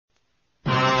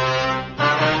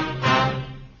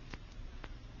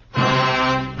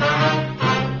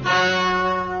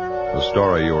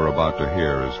story you are about to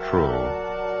hear is true.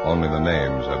 Only the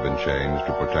names have been changed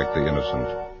to protect the innocent.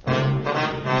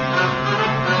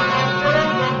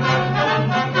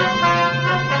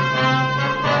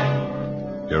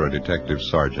 You're a detective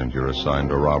sergeant. You're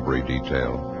assigned a robbery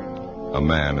detail. A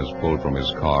man is pulled from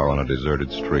his car on a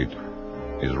deserted street.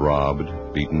 He's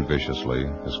robbed, beaten viciously.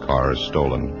 His car is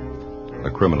stolen.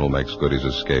 The criminal makes good his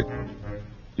escape.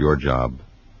 Your job,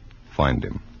 find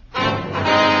him.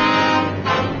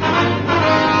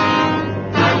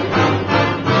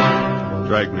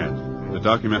 Dragnet, the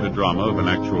documented drama of an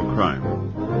actual crime.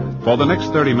 For the next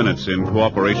 30 minutes, in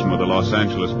cooperation with the Los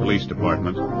Angeles Police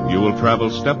Department, you will travel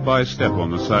step by step on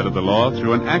the side of the law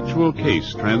through an actual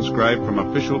case transcribed from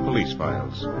official police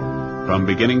files. From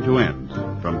beginning to end,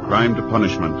 from crime to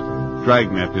punishment,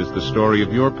 Dragnet is the story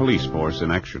of your police force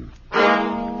in action.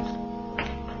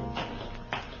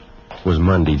 It was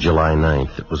Monday, July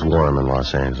 9th. It was warm in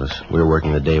Los Angeles. We were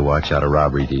working the day watch out of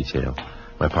robbery detail.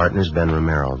 My partner's Ben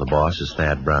Romero. The boss is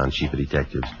Thad Brown, chief of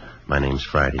detectives. My name's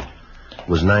Friday. It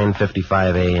was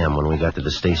 9:55 a.m. when we got to the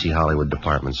Stacy Hollywood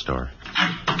department store.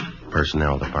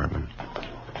 Personnel department.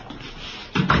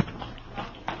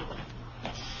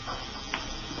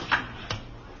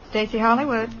 Stacy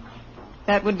Hollywood.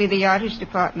 That would be the yardage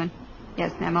department.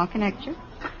 Yes, ma'am, I'll connect you.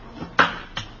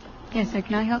 Yes, sir,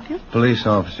 can I help you? Police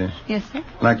officer. Yes, sir.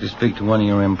 I'd like to speak to one of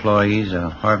your employees,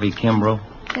 Harvey Kimbrough.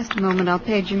 Just a moment, I'll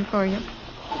page him for you.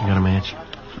 You got a match?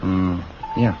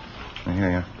 Yeah. I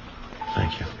hear you.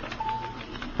 Thank you.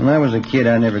 When I was a kid,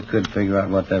 I never could figure out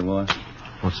what that was.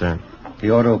 What's that?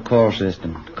 The auto call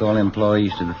system to call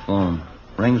employees to the phone.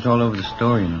 Rings all over the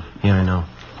store, you know. Yeah, I know.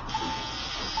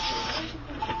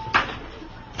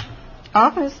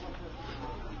 Office?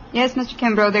 Yes, Mr.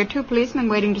 Kimbrough, there are 2 policemen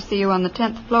waiting to see you on the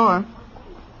 10th floor.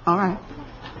 All right.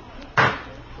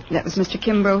 That was Mr.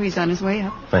 Kimbrough. He's on his way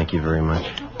up. Thank you very much.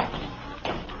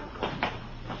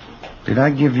 Did I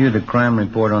give you the crime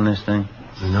report on this thing?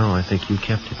 No, I think you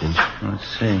kept it, didn't you? Let's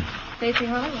see. Stacy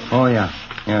Hollywood. Oh, yeah.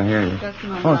 Yeah, here it is. Just a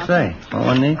moment. Oh, say. Oh,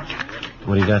 wasn't he?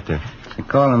 What do you got there? They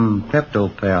call them Pepto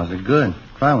Pals. They're good.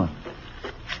 Try one.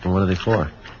 And what are they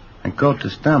for? They coat the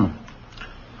stomach.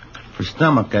 For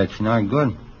stomach aches, you know, they're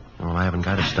good. Well, I haven't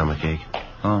got a stomach ache.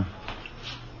 Oh.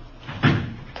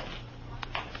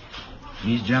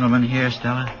 These gentlemen here,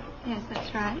 Stella? Yes,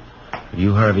 that's right. Are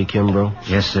you Harvey Kimbrough?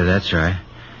 Yes, sir, that's right.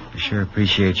 I sure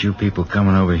appreciate you people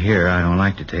coming over here. I don't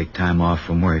like to take time off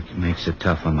from work. It makes it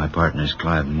tough on my partners,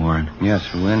 Clive and Warren. Yes,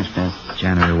 we understand.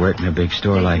 Janitor work in a big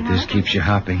store like this keeps you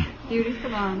hopping. Beauty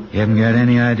salon. You haven't got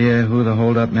any idea who the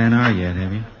hold-up men are yet,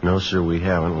 have you? No, sir, we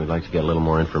haven't. We'd like to get a little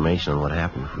more information on what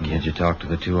happened. Did you talk to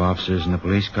the 2 officers in the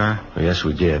police car? Well, yes,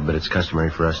 we did, but it's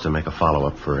customary for us to make a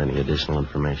follow-up for any additional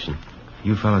information.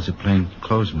 You fellas are plain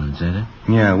clothesmen, is it?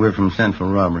 Yeah, we're from Central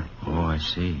Robbery. Oh, I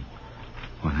see.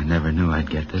 Well, I never knew I'd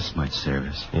get this much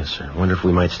service. Yes, sir. I wonder if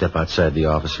we might step outside the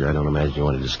office here. I don't imagine you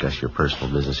want to discuss your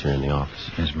personal business here in the office.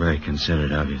 That's very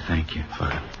considerate of you. Thank you.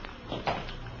 Fine.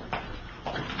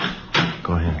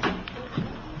 Go ahead.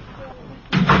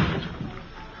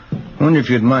 I wonder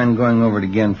if you'd mind going over it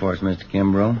again for us, Mr.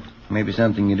 Kimbrough. Maybe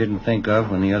something you didn't think of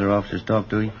when the other officers talked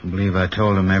to you. I believe I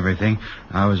told them everything.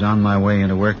 I was on my way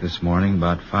into work this morning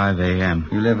about 5 a.m.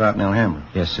 You live out in Alhambra?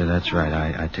 Yes, sir, that's right.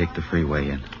 I take the freeway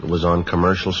in. It was on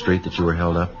Commercial Street that you were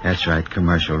held up? That's right,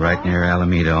 Commercial, right near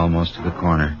Alameda, almost to the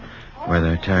corner. Where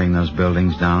they're tearing those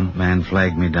buildings down. Man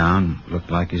flagged me down. Looked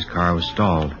like his car was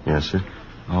stalled. Yes, sir.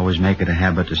 Always make it a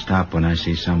habit to stop when I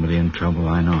see somebody in trouble.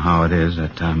 I know how it is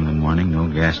that time in the morning. No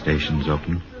gas stations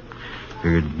open.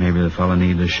 Figured maybe the fellow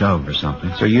needed a shove or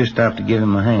something. So you stopped to give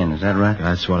him a hand, is that right?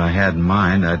 That's what I had in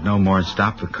mind. I'd no more than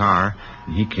stop the car.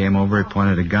 And he came over, he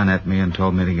pointed a gun at me and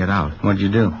told me to get out. What'd you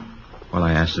do? Well,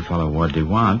 I asked the fellow what he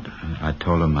want. I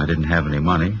told him I didn't have any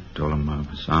money. Told him I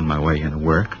was on my way into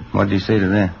work. What'd he say to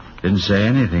that? Didn't say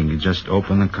anything. He just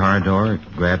opened the car door,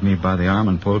 grabbed me by the arm,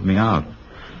 and pulled me out.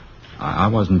 I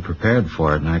wasn't prepared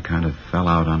for it, and I kind of fell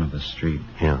out onto the street.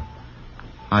 Yeah.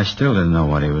 I still didn't know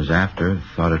what he was after.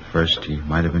 Thought at first he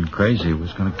might have been crazy. He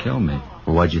was going to kill me.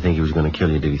 Well, why'd you think he was going to kill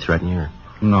you? Did he threaten you?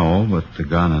 No, but the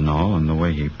gun and all, and the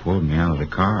way he pulled me out of the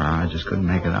car, I just couldn't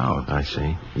make it out. I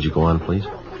see. Would you go on, please?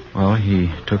 Well, he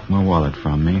took my wallet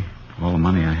from me, all the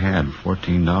money I had,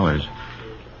 $14.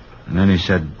 And then he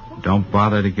said, don't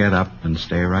bother to get up and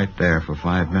stay right there for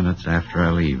 5 minutes after I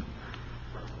leave.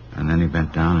 And then he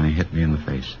bent down and he hit me in the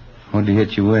face. What'd he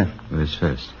hit you with? With his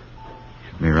fist.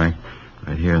 Hit me right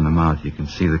here in the mouth. You can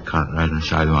see the cut right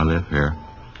inside my lip here.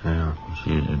 Yeah. You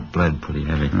see, it bled pretty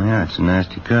heavy. Yeah, it's a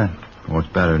nasty cut. Oh, it's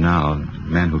better now. The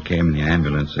men who came in the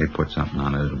ambulance, they put something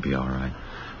on it. It'll be all right.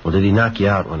 Well, did he knock you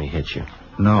out when he hit you?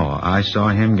 No, I saw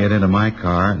him get into my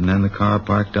car, and then the car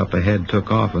parked up ahead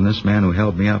took off, and this man who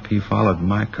held me up, he followed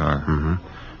my car. Mm-hmm.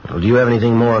 Well, do you have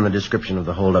anything more on the description of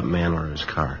the hold-up man or his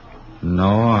car?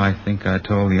 No, I think I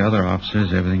told the other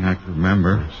officers everything I could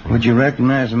remember. Would you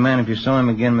recognize the man if you saw him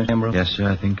again, Mr. Kimbrough? Yes, sir,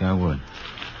 I think I would.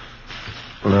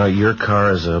 Well, your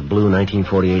car is a blue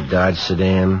 1948 Dodge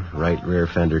sedan, right rear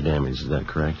fender damage. Is that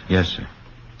correct? Yes, sir.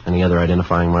 Any other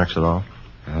identifying marks at all?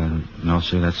 No,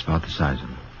 sir, that's about the size of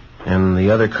it. And the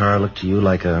other car looked to you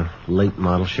like a late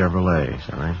model Chevrolet, is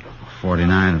that right?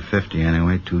 49 or 50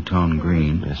 anyway, two-tone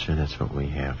green. Yes, sir, that's what we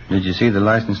have. Did you see the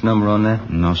license number on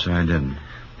that? No, sir, I didn't.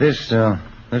 This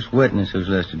witness who's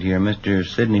listed here, Mr.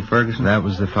 Sidney Ferguson? That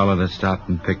was the fellow that stopped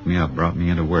and picked me up, brought me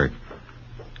into work.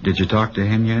 Did you talk to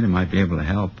him yet? He might be able to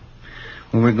help.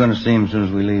 Well, we're going to see him as soon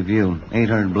as we leave you.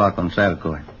 800 block on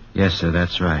Satakoy. Yes, sir,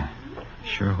 that's right.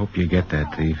 Sure hope you get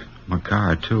that thief. My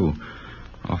car, too.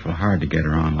 Awful hard to get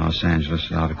around Los Angeles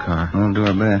without a car. We'll do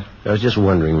our best. I was just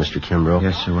wondering, Mr. Kimbrough.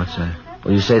 Yes, sir, what's that?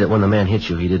 Well, you say that when the man hit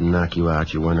you, he didn't knock you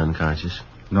out. You weren't unconscious?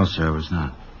 No, sir, I was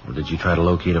not. Well, did you try to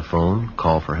locate a phone,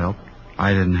 call for help?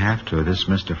 I didn't have to. This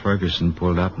Mr. Ferguson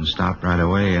pulled up and stopped right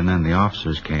away, and then the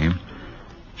officers came.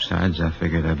 Besides, I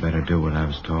figured I'd better do what I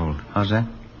was told. How's that?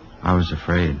 I was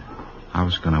afraid. I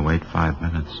was going to wait 5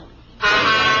 minutes.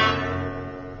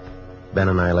 Ben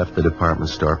and I left the department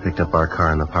store, picked up our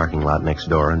car in the parking lot next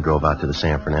door, and drove out to the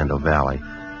San Fernando Valley,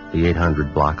 the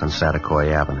 800 block on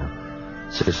Satakoy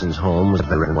Avenue. Citizen's home was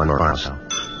the one farmhouse.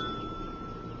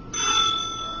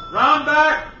 Round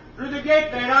back! Through the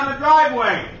gate there, down the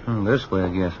driveway. This way, I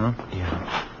guess, huh?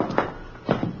 Yeah.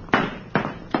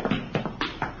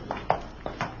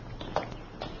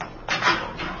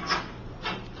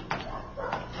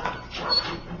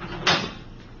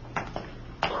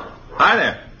 Hi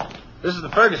there. This is the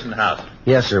Ferguson house.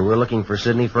 Yes, sir. We're looking for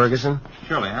Sidney Ferguson.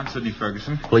 Surely, I'm Sidney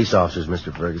Ferguson. Police officers,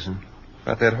 Mr. Ferguson.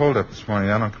 About that holdup this morning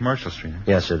out on Commercial Street.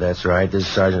 Yes, sir, that's right. This is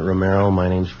Sergeant Romero. My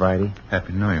name's Friday.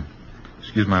 Happy New Year.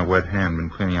 Excuse my wet hand. Been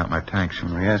cleaning out my tanks.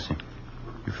 Yes, sir.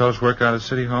 You fellas work out at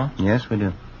City Hall? Yes, we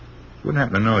do. Wouldn't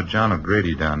happen to know a John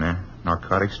O'Grady down there.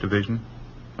 Narcotics Division.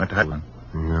 Went to Highland.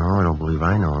 No, I don't believe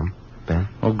I know him. Ben?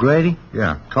 O'Grady?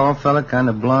 Yeah. Tall fella, kind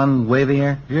of blonde, wavy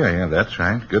hair? Yeah, that's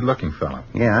right. Good-looking fellow.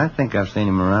 Yeah, I think I've seen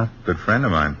him around. Good friend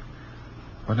of mine.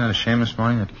 Wasn't that a shame this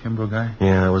morning, that Kimbrough guy?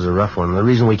 Yeah, it was a rough one. The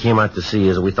reason we came out to see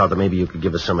is that we thought that maybe you could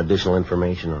give us some additional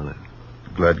information on it.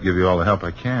 Glad to give you all the help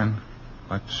I can.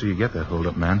 I'd like to see you get that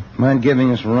holdup, man. Mind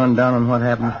giving us a rundown on what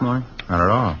happened this morning? Not at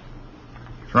all.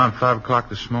 It's around 5 o'clock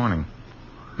this morning.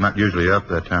 I'm not usually up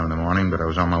that time in the morning, but I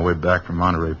was on my way back from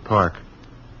Monterey Park.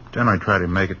 Generally try to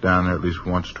make it down there at least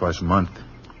once or twice a month.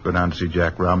 Go down to see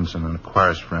Jack Robinson and a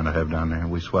chorus friend I have down there.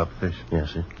 We swap fish.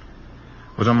 Yes, sir.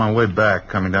 I was on my way back,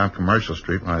 coming down Commercial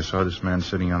Street, when I saw this man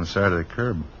sitting on the side of the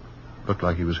curb. Looked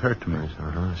like he was hurt to me.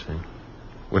 I see.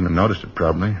 Wouldn't have noticed it,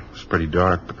 probably. It was pretty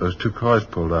dark, but those two cars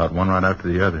pulled out, one right after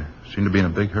the other. Seemed to be in a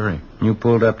big hurry. You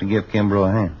pulled up to give Kimbrough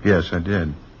a hand? Yes, I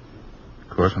did.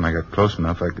 Of course, when I got close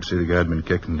enough, I could see the guy had been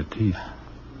kicked in the teeth.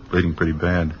 Bleeding pretty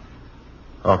bad.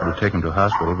 Offered to take him to the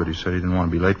hospital, but he said he didn't want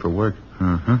to be late for work.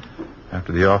 Mm-hmm.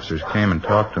 After the officers came and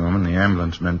talked to him and the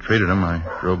ambulance men treated him, I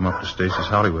drove him up to Stacy's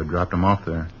Hollywood, dropped him off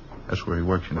there. That's where he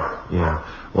works, you know. Yeah.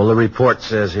 Well, the report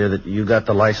says here that you got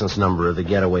the license number of the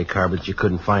getaway car, but you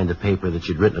couldn't find the paper that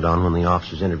you'd written it on when the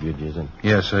officers interviewed you, then?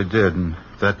 Yes, I did, and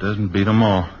that doesn't beat them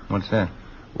all. What's that?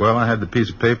 Well, I had the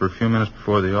piece of paper a few minutes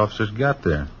before the officers got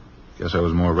there. Guess I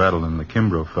was more rattled than the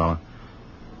Kimbrough fella.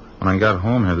 When I got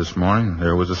home here this morning,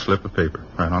 there was a slip of paper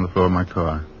right on the floor of my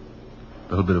car. A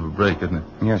little bit of a break, isn't it?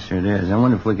 Yes, sir, it is. I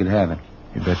wonder if we could have it.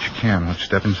 You bet you can. Let's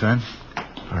step inside.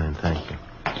 Fine, thank you.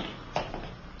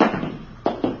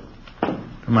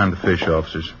 Don't mind the fish,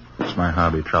 officers. It's my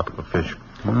hobby, tropical fish.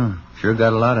 Sure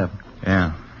got a lot of them.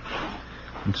 Yeah.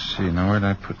 Let's see. Now, where did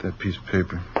I put that piece of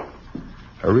paper?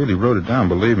 I really wrote it down,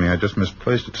 believe me. I just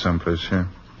misplaced it someplace here.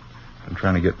 I'm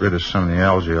trying to get rid of some of the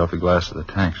algae off the glass of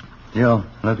the tanks. Joe,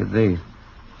 look at these.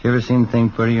 You ever seen anything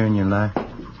prettier in your life?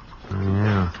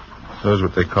 Yeah. Those are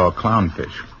what they call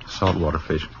clownfish, saltwater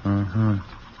fish. Mm-hmm.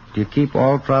 Do you keep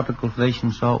all tropical fish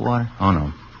in salt water? Oh,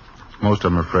 no. Most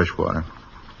of them are freshwater.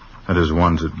 That is,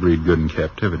 ones that breed good in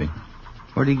captivity.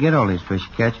 Where do you get all these fish?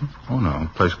 You catch them? Oh, no.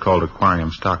 A place called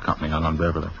Aquarium Stock Company out on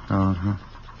Beverly. Uh-huh.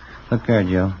 Look there,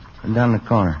 Joe. Down the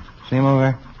corner. See him over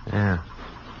there? Yeah.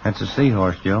 That's a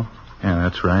seahorse, Joe. Yeah,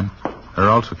 that's right. They're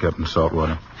also kept in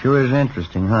saltwater. Sure is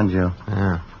interesting, huh, Joe?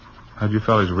 Yeah. How'd you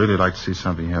fellas really like to see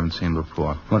something you haven't seen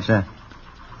before? What's that?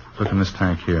 Look in this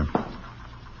tank here.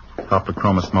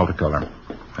 Hoplochromos multicolor.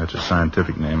 That's a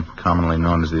scientific name, commonly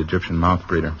known as the Egyptian mouth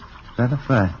breeder. Is that a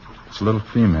fact? It's a little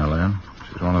female there.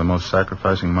 She's one of the most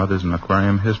sacrificing mothers in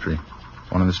aquarium history.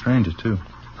 One of the strangest, too.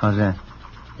 How's that?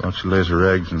 Well, she lays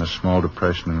her eggs in a small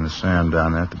depression in the sand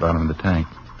down there at the bottom of the tank.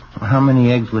 Well, how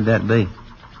many eggs would that be?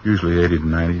 Usually 80 to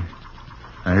 90.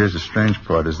 Now, here's the strange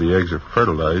part. As the eggs are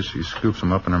fertilized, she scoops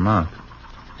them up in her mouth.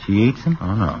 She eats them?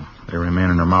 Oh, no. They remain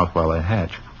in her mouth while they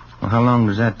hatch. Well, how long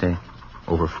does that take?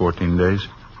 Over 14 days.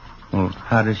 Well,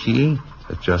 how does she eat?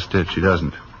 That's just it. She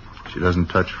doesn't. She doesn't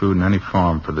touch food in any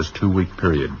form for this 2-week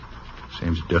period.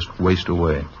 Seems to just waste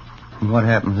away. And what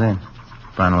happens then?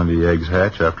 Finally, the eggs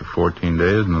hatch after 14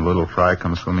 days, and the little fry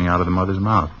comes swimming out of the mother's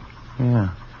mouth. Yeah.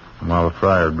 And while the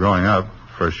fry are growing up,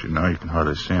 first, you can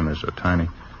hardly see them. They're so tiny.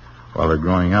 While they're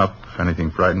growing up, if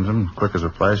anything frightens them, quick as a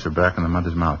flash, they're back in the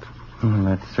mother's mouth. Well,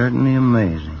 that's certainly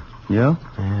amazing. Joe?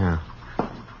 Yeah.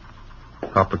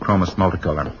 Optochromis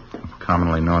multicolor,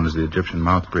 commonly known as the Egyptian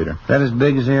mouth breeder. Is that as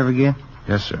big as they ever get?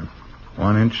 Yes, sir.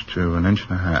 1 inch to 1.5 inches.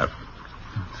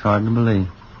 It's hard to believe.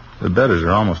 The bedders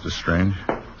are almost as strange.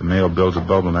 The male builds a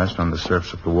bubble nest on the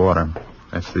surface of the water.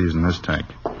 That's these in this tank.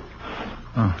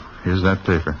 Oh, here's that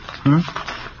paper.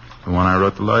 The one I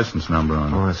wrote the license number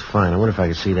on. Oh, that's fine. I wonder if I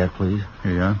could see that, please.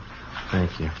 Here you are.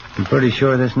 Thank you. You pretty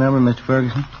sure of this number, Mr.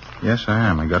 Ferguson? Yes, I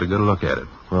am. I got a good look at it.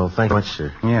 Well, thank you much,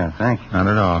 sir. Yeah, thank you. Not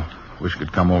at all. Wish you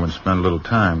could come over and spend a little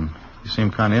time. You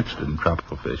seem kind of interested in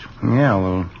tropical fish. Yeah,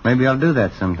 well, maybe I'll do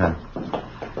that sometime.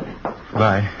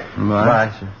 Bye.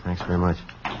 Bye. Sir. Thanks very much.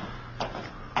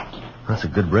 That's a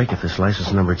good break if this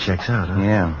license number checks out, huh?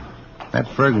 Yeah. That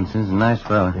Ferguson's a nice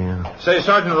fella. Yeah. Say,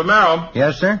 Sergeant Romero.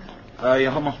 Yes, sir? You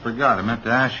almost forgot. I meant to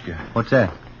ask you. What's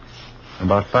that?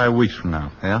 About 5 weeks from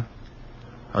now. Yeah?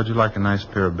 How'd you like a nice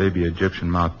pair of baby Egyptian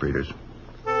mouth breeders?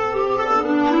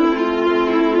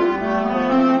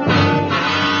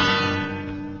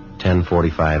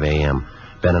 "10:45 a.m.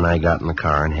 Ben and I got in the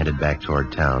car and headed back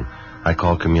toward town. I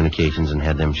called communications and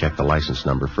had them check the license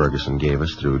number Ferguson gave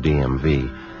us through DMV.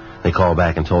 They called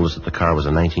back and told us that the car was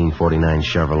a 1949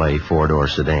 Chevrolet 4-door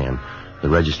sedan. The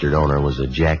registered owner was a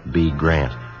Jack B.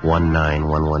 Grant,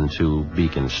 19112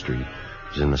 Beacon Street.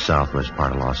 It was in the southwest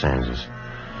part of Los Angeles.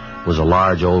 It was a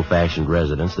large, old-fashioned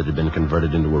residence that had been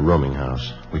converted into a rooming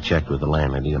house. We checked with the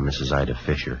landlady, a Mrs. Ida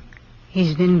Fisher.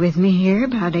 He's been with me here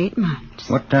about 8 months.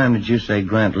 What time did you say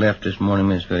Grant left this morning,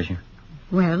 Miss Fisher?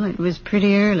 Well, it was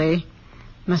pretty early.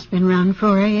 Must have been around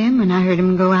 4 a.m. when I heard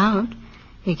him go out.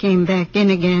 He came back in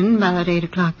again about 8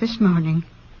 o'clock this morning,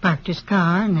 parked his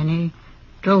car, and then he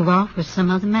drove off with some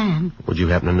other man. Would you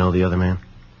happen to know the other man?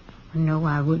 No,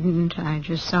 I wouldn't. I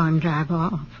just saw him drive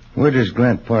off. Where does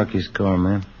Grant park his car,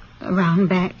 ma'am? Around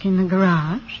back in the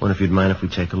garage. Wonder if you'd mind if we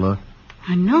take a look?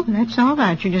 I know, that's all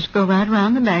right. You just go right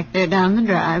around the back there down the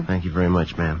drive. Thank you very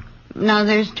much, ma'am. Now,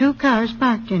 there's 2 cars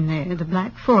parked in there. The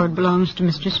black Ford belongs to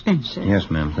Mr. Spencer.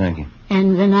 Yes, ma'am, thank you.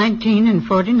 And the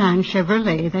 1949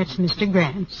 Chevrolet, that's Mr.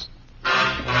 Grant's.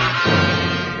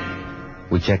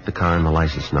 We checked the car and the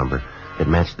license number. It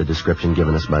matched the description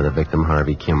given us by the victim,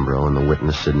 Harvey Kimbrough, and the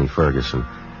witness, Sidney Ferguson.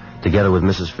 Together with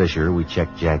Mrs. Fisher, we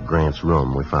checked Jack Grant's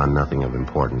room. We found nothing of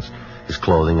importance. His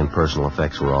clothing and personal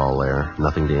effects were all there,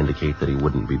 nothing to indicate that he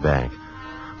wouldn't be back.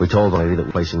 We told the lady that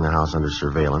we're placing the house under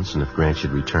surveillance, and if Grant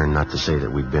should return, not to say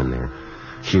that we'd been there.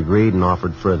 She agreed and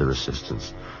offered further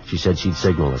assistance. She said she'd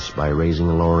signal us by raising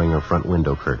and lowering her front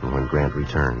window curtain when Grant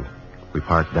returned. We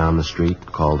parked down the street,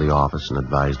 called the office, and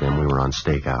advised them we were on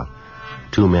stakeout.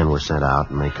 2 men were sent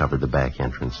out, and they covered the back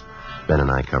entrance. Ben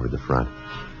and I covered the front.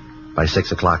 By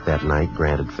 6 o'clock that night,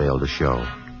 Grant had failed to show.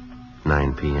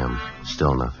 9 p.m.,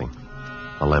 still nothing.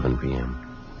 11 p.m.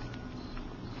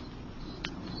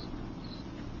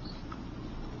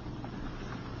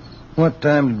 What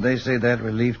time did they say that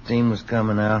relief team was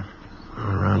coming out?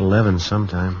 Around 11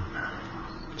 sometime.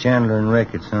 Chandler and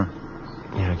Ricketts, huh?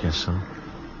 Yeah, I guess so.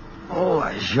 Oh,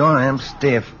 I sure am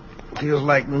stiff. Feels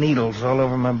like needles all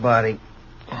over my body.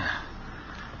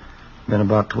 Been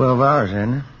about 12 hours,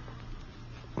 hasn't it?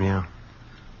 Yeah.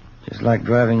 Just like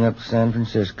driving up to San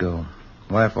Francisco.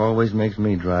 Wife always makes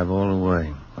me drive all the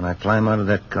way. When I climb out of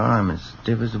that car, I'm as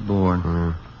stiff as a board.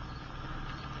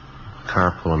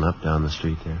 Car pulling up down the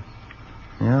street there.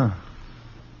 Yeah.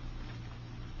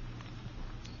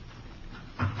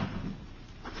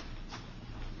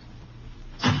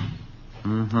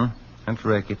 Mm-hmm. That's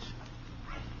Ricketts.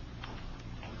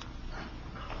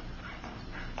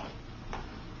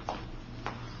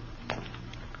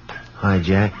 Hi,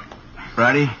 Jack.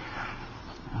 Friday?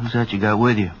 Who's that you got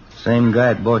with you? Same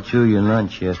guy that bought you your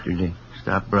lunch yesterday.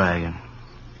 Stop bragging.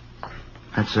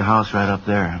 That's the house right up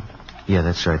there, huh? Yeah,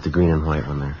 that's right, the green and white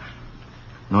one there.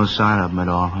 No sign of him at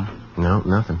all, huh? No,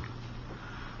 nothing.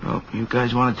 Well, you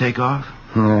guys want to take off?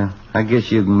 Yeah, I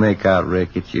guess you can make out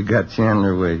Ricketts. You got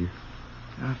Chandler with you.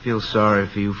 I feel sorry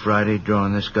for you, Friday,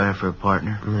 drawing this guy for a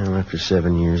partner. Well, after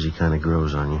 7 years, he kind of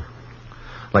grows on you.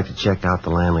 I'd like to check out the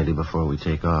landlady before we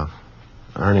take off.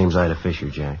 Her name's Ida Fisher,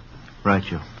 Jack. Right,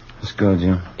 Joe. Let's go,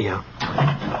 Jim. Yeah.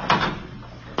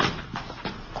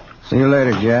 See you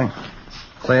later, Jack.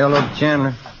 Say hello to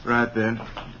Chandler. Right, Ben.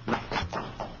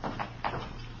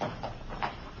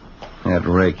 That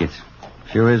Ricketts.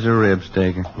 Sure is a rib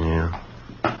staker. Yeah.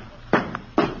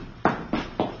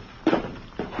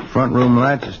 Front room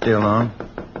lights are still on.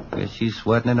 Guess she's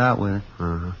sweating it out with it.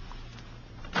 Uh-huh.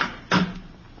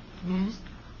 Yes?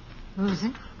 Who's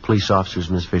it? Police officers,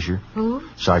 Miss Fisher. Who?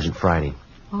 Sergeant Friday.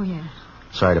 Oh, yes.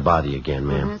 Sorry to bother you again,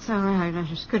 Well, ma'am. that's all right. I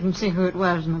just couldn't see who it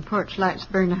was, and the porch lights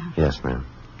burned out. Yes, ma'am.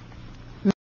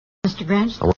 Mr.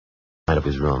 Grant? I want to light up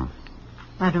his room.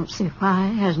 I don't see why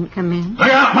he hasn't come in. Look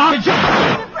out, Mom!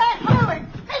 Mr. Grant, forward!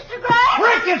 Mr.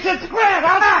 Grant! Ricketts, it's Grant!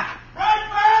 Out back!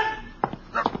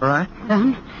 All right?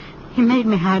 Son, he made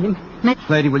me hide him.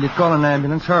 Lady, will you call an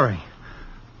ambulance? Hurry.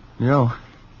 Joe.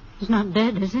 He's not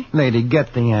dead, is he? Lady,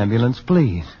 get the ambulance,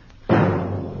 please.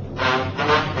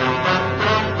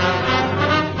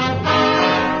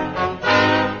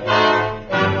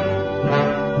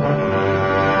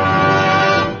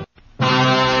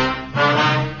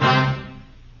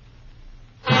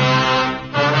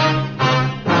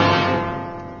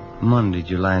 Monday,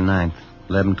 July 9th,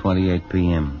 11:28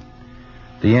 p.m.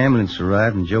 The ambulance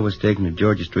arrived and Joe was taken to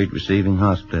Georgia Street Receiving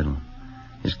Hospital.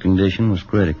 His condition was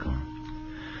critical.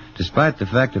 Despite the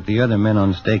fact that the other men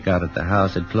on stakeout at the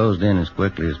house had closed in as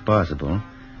quickly as possible,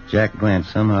 Jack Grant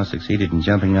somehow succeeded in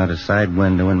jumping out a side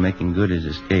window and making good his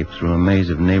escape through a maze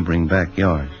of neighboring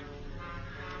backyards.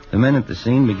 The men at the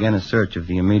scene began a search of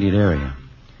the immediate area.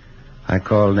 I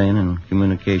called in and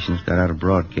communications got out a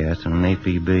broadcast on an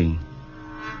APB.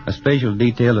 A special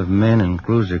detail of men and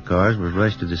cruiser cars was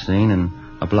rushed to the scene and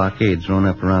a blockade thrown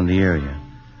up around the area.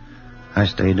 I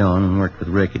stayed on and worked with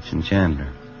Ricketts and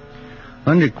Chandler.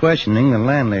 Under questioning, the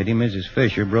landlady, Mrs.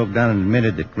 Fisher, broke down and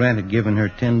admitted that Grant had given her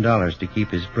 $10 to keep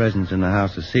his presence in the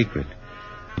house a secret.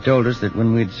 He told us that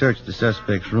when we'd searched the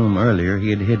suspect's room earlier, he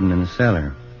had hidden in the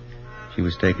cellar. She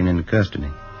was taken into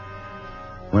custody.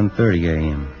 1:30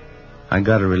 a.m. I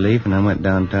got a relief and I went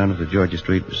downtown to the Georgia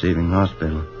Street Receiving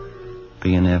Hospital.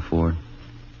 P&F ward.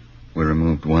 We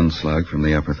removed one slug from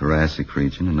the upper thoracic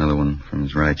region, another one from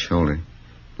his right shoulder.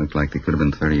 Looked like they could have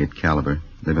been .38 caliber.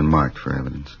 They've been marked for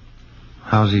evidence.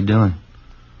 How's he doing?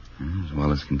 As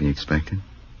well as can be expected.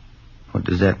 What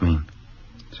does that mean?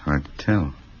 It's hard to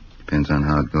tell. Depends on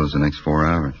how it goes the next 4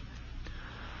 hours.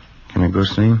 Can I go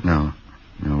see him? No,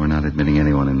 we're not admitting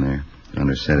anyone in there.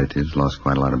 Under sedatives, lost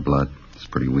quite a lot of blood. It's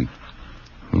pretty weak.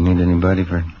 You need anybody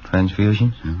for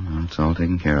transfusions? No, it's all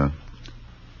taken care of.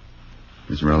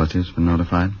 His relatives been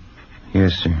notified?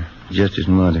 Yes, sir. Just his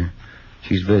mother.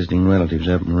 She's visiting relatives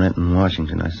up in Renton,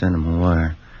 Washington. I sent them a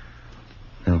wire.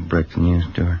 They'll break the news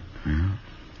to her. Yeah,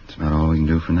 that's about all we can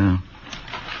do for now.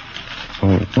 Oh,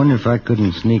 I wonder if I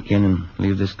couldn't sneak in and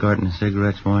leave this carton of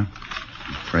cigarettes for him.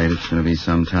 I'm afraid it's going to be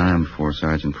some time before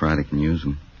Sergeant Friday can use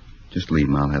them. Just leave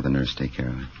them. I'll have the nurse take care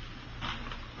of it.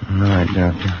 All right,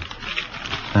 Doctor.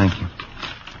 Thank you.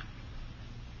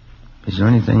 Is there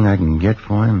anything I can get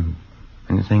for him?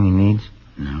 Anything he needs?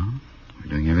 No. We're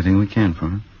doing everything we can for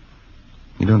him.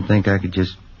 You don't think I could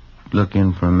just look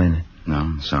in for a minute? No,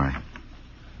 I'm sorry.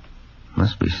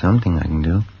 Must be something I can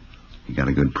do. You got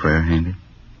a good prayer handy?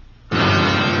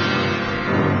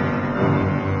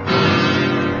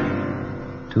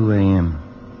 2 a.m.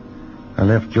 I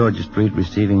left Georgia Street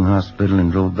Receiving Hospital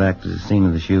and drove back to the scene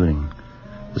of the shooting.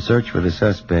 The search for the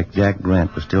suspect, Jack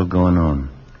Grant, was still going on.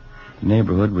 The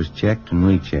neighborhood was checked and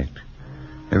rechecked.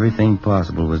 Everything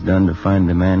possible was done to find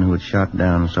the man who had shot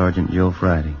down Sergeant Joe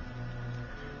Friday.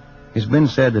 It's been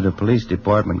said that a police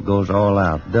department goes all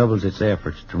out, doubles its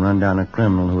efforts to run down a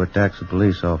criminal who attacks a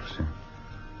police officer.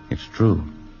 It's true,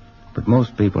 but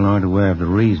most people aren't aware of the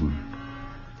reason.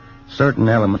 Certain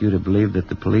elements you to believe that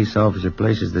the police officer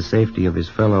places the safety of his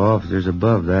fellow officers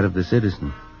above that of the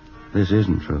citizen. This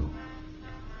isn't true.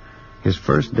 His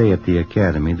first day at the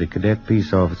academy, the cadet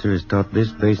peace officer is taught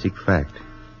this basic fact.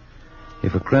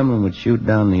 If a criminal would shoot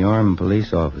down the armed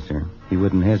police officer, he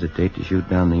wouldn't hesitate to shoot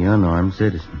down the unarmed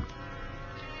citizen.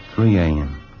 3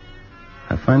 a.m.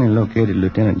 I finally located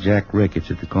Lieutenant Jack Ricketts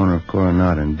at the corner of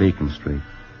Coronado and Beacon Street,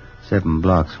 7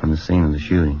 blocks from the scene of the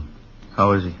shooting.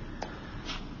 How is he?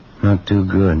 Not too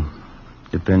good.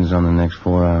 Depends on the next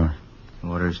 4 hours.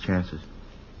 What are his chances?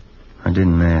 I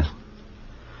didn't ask.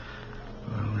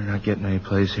 Well, we're not getting any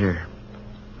place here.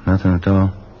 Nothing at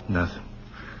all? Nothing.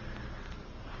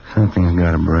 Something's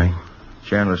got to break.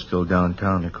 Chandler's still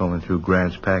downtown. They're combing through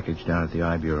Grant's package down at the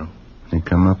I Bureau. They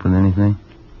come up with anything?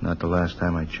 Not the last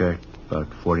time I checked, about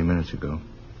 40 minutes ago.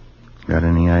 Got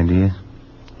any ideas?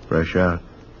 Fresh out.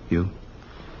 You?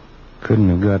 Couldn't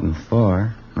have gotten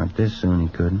far. Not this soon he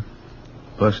couldn't.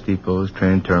 Bus depots,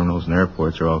 train terminals, and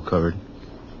airports are all covered.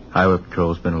 Highway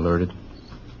patrol's been alerted.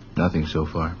 Nothing so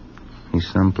far. He's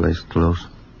someplace close.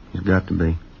 He's got to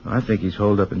be. I think he's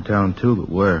holed up in town, too, but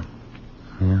where?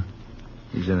 Yeah?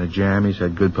 He's in a jam. He's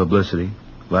had good publicity.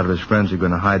 A lot of his friends are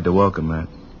going to hide to welcome that.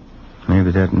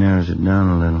 Maybe that narrows it down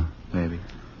a little. Maybe.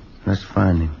 Let's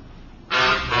find him.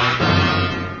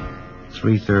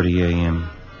 3:30 a.m.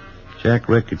 Jack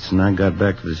Ricketts and I got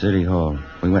back to the city hall.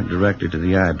 We went directly to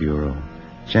the I Bureau.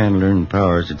 Chandler and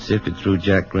Powers had sifted through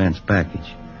Jack Grant's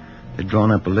package. They'd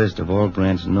drawn up a list of all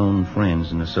Grant's known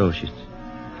friends and associates.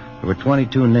 There were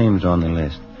 22 names on the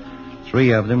list.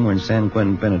 3 of them were in San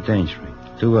Quentin Penitentiary.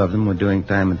 2 of them were doing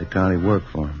time at the county work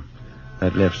for him.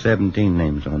 That left 17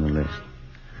 names on the list.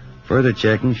 Further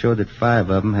checking showed that 5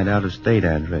 of them had out-of-state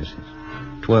addresses.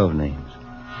 12 names.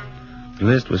 The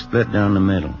list was split down the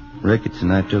middle. Ricketts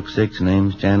and I took 6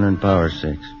 names, Chandler and Powers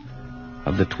 6.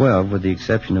 Of the 12, with the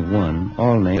exception of 1,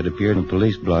 all names had appeared in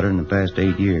police blotter in the past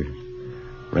 8 years.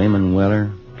 Raymond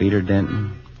Weller, Peter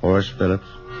Denton, Horace Phillips,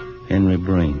 Henry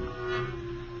Breen.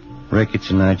 Ricketts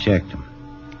and I checked them.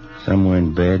 Some were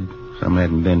in bed, some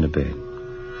hadn't been to bed.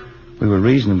 We were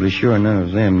reasonably sure none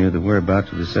of them knew the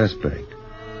whereabouts of the suspect.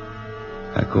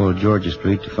 I called Georgia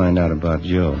Street to find out about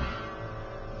Joe.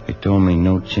 They told me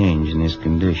no change in his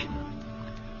condition.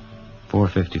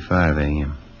 4:55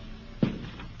 a.m.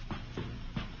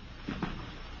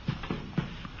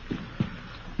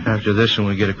 After this one,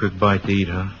 we get a quick bite to eat,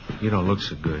 huh? You don't look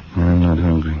so good. I'm not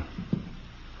hungry.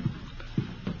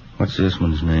 What's this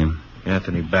one's name?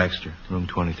 Anthony Baxter, room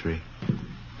 23.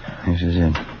 This is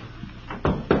it.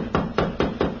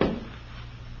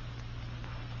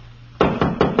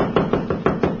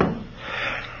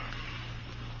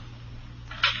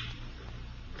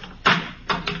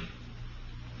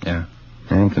 Yeah.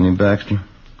 Anthony Baxter?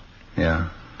 Yeah.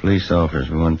 Police officers,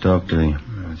 we want to talk to you.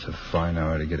 It's a fine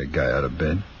hour to get a guy out of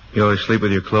bed. You always sleep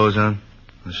with your clothes on?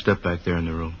 Let's step back there in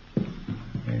the room.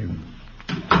 Hey,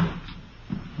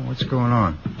 what's going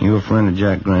on? You a friend of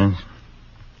Jack Grant's?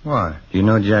 Why? Do you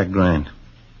know Jack Grant?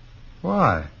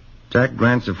 Why? Jack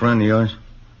Grant's a friend of yours?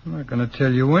 I'm not going to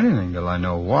tell you anything till I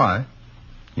know why.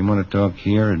 You want to talk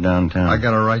here or downtown? I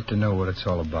got a right to know what it's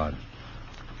all about.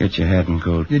 Get your hat and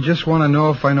coat. You just want to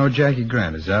know if I know Jackie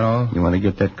Grant, is that all? You want to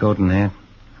get that coat and hat?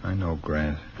 I know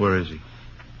Grant. Where is he?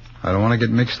 I don't want to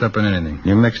get mixed up in anything.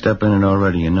 You're mixed up in it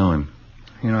already. You know him.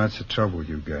 You know, that's the trouble with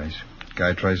you guys.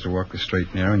 Guy tries to walk the straight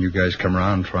and narrow, and you guys come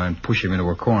around and try and push him into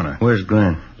a corner. Where's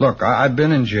Grant? Look, I've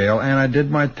been in jail, and I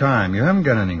did my time. You haven't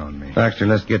got anything on me. Baxter,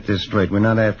 let's get this straight. We're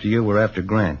not after you. We're after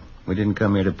Grant. We didn't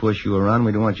come here to push you around.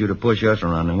 We don't want you to push us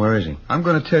around. And where is he? I'm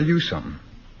going to tell you something.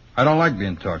 I don't like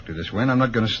being talked to this way, and I'm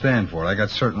not going to stand for it. I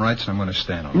got certain rights, and I'm going to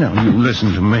stand on them. No, you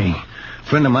listen to me. A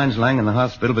friend of mine's lying in the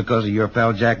hospital because of your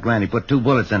pal Jack Grant. He put 2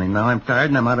 bullets in him. Now I'm tired,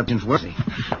 and I'm out of his work.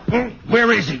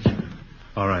 Where is he?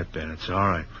 All right, Ben, it's all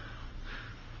right.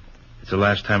 It's the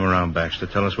last time around, Baxter.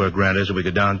 Tell us where Grant is or we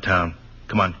go downtown.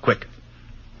 Come on, quick.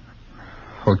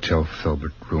 Hotel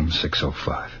Filbert, room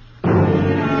 605.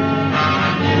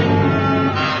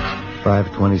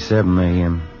 5:27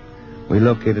 a.m. We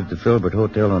located the Filbert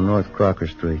Hotel on North Crocker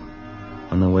Street.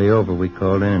 On the way over, we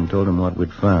called in and told them what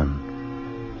we'd found.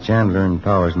 Chandler and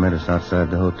Powers met us outside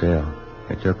the hotel.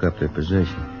 They took up their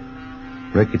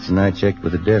position. Ricketts and I checked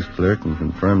with the desk clerk and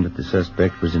confirmed that the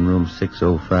suspect was in room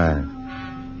 605.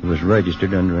 He was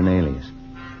registered under an alias.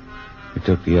 We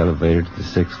took the elevator to the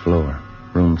 6th floor.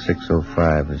 Room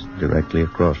 605 is directly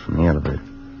across from the elevator.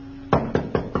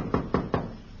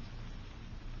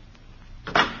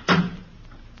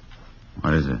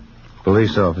 What is it?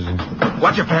 Police officer.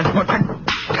 Watch your pants.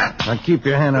 Now keep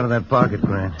your hand out of that pocket,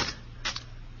 Grant.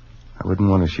 I wouldn't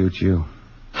want to shoot you.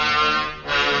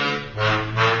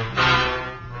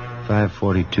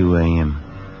 5:42 a.m.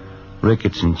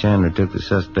 Ricketts and Chandler took the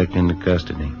suspect into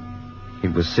custody.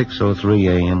 It was 6:03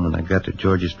 a.m. when I got to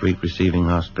Georgia Street Receiving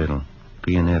Hospital,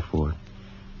 P&F ward.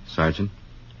 Sergeant?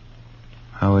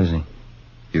 How is he?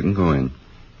 You can go in.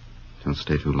 Don't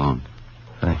stay too long.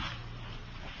 Thanks.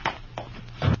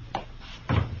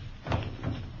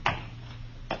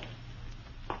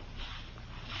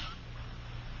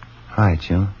 Hi,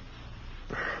 Joe.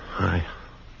 Hi.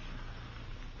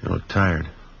 You look tired.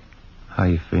 How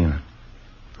you feeling?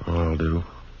 Oh, I'll do.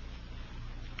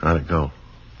 How'd it go?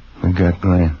 We got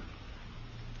Grant.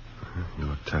 You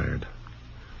look tired.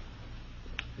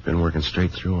 You been working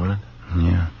straight through on it?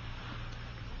 Yeah.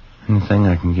 Anything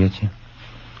I can get you?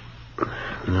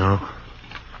 No.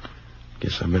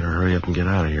 Guess I better hurry up and get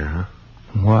out of here, huh?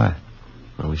 Why?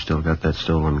 Well, we still got that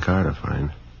stolen car to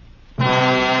find.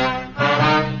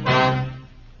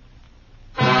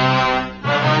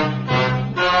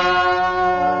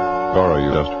 Story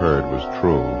you just heard was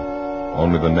true.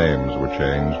 Only the names were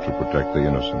changed to protect the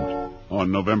innocent.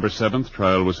 On November 7th,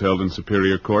 trial was held in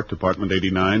Superior Court, Department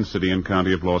 89, City and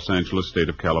County of Los Angeles, State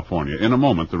of California. In a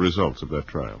moment, the results of that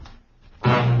trial.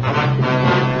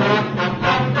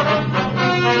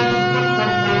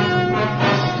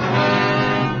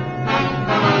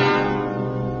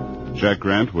 Jack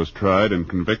Grant was tried and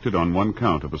convicted on one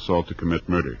count of assault to commit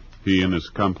murder. He and his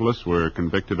accomplice were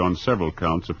convicted on several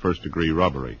counts of first-degree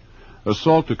robbery.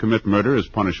 Assault to commit murder is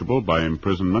punishable by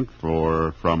imprisonment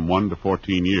from 1 to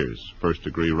 14 years.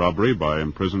 First-degree robbery by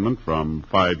imprisonment from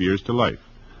 5 years to life.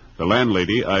 The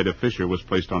landlady, Ida Fisher, was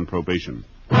placed on probation.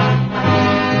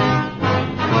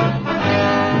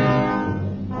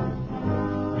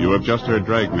 You have just heard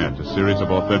Dragnet, a series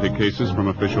of authentic cases from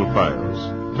official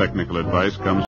files. Technical advice comes